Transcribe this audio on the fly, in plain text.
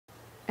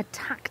a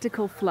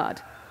tactical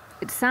flood.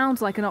 It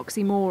sounds like an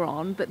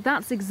oxymoron, but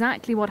that's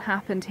exactly what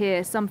happened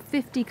here, some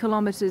 50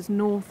 kilometers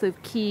north of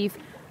Kyiv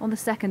on the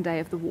second day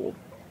of the war.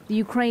 The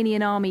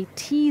Ukrainian army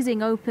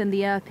teasing open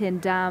the Irpin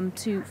Dam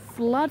to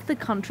flood the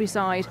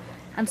countryside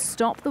and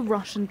stop the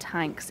Russian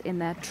tanks in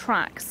their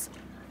tracks.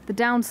 The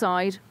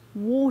downside,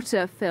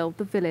 water filled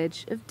the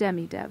village of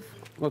Demydiv.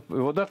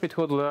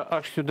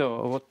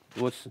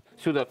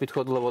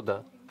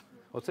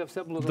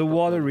 The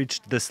water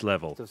reached this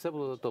level.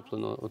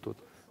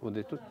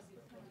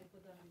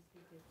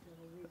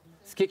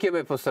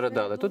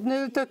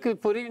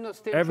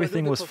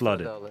 Everything was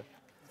flooded.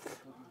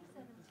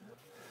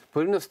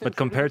 But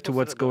compared to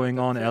what's going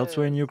on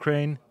elsewhere in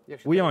Ukraine,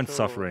 we aren't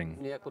suffering.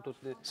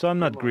 So I'm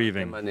not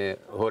grieving.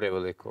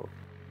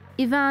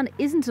 Ivan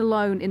isn't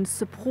alone in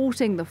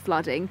supporting the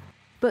flooding,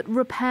 but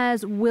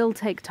repairs will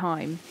take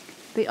time.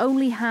 They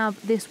only have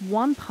this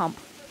one pump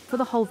for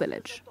the whole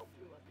village.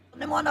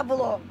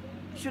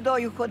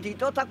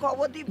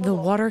 The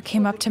water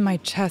came up to my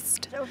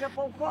chest.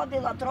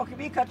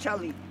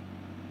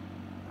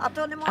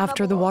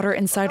 After the water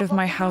inside of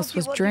my house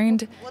was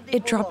drained,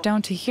 it dropped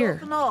down to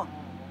here.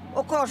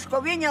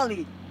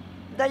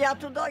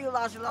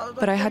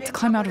 But I had to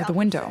climb out of the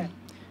window.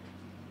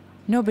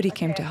 Nobody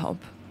came to help.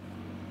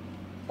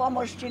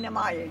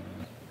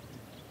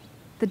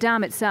 The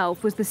dam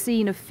itself was the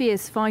scene of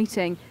fierce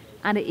fighting,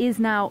 and it is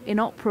now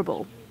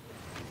inoperable.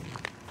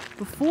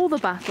 Before the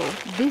battle,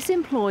 this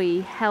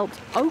employee helped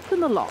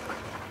open the lock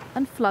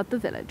and flood the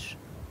village.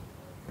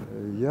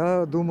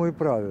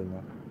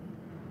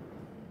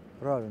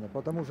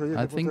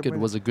 I think it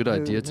was a good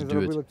idea to do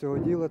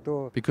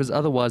it, because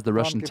otherwise the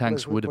Russian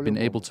tanks would have been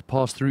able to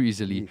pass through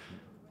easily.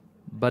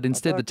 But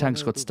instead the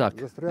tanks got stuck,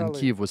 and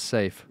Kyiv was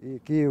safe.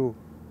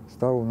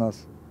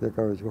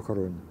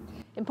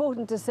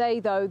 Important to say,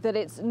 though, that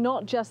it's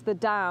not just the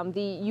dam.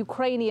 The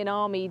Ukrainian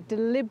army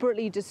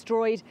deliberately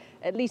destroyed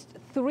at least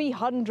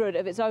 300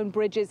 of its own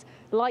bridges,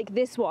 like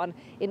this one,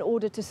 in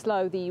order to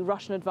slow the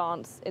Russian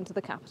advance into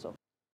the capital.